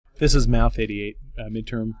This is m88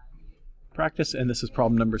 midterm practice, and this is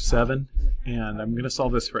problem number 7, and I'm going to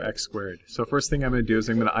solve this for x squared. So first thing I'm going to do is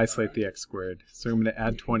I'm going to isolate the x squared. So I'm going to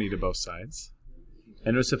add 20 to both sides.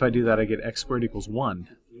 And notice if I do that, I get x squared equals 1.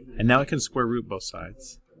 And now I can square root both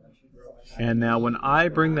sides. And now when I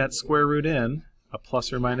bring that square root in, a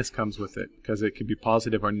plus or minus comes with it, because it could be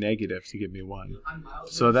positive or negative to give me 1.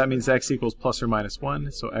 So that means x equals plus or minus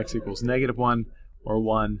 1, so x equals negative 1 or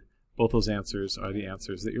 1. Both those answers are the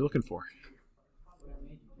answers that you're looking for.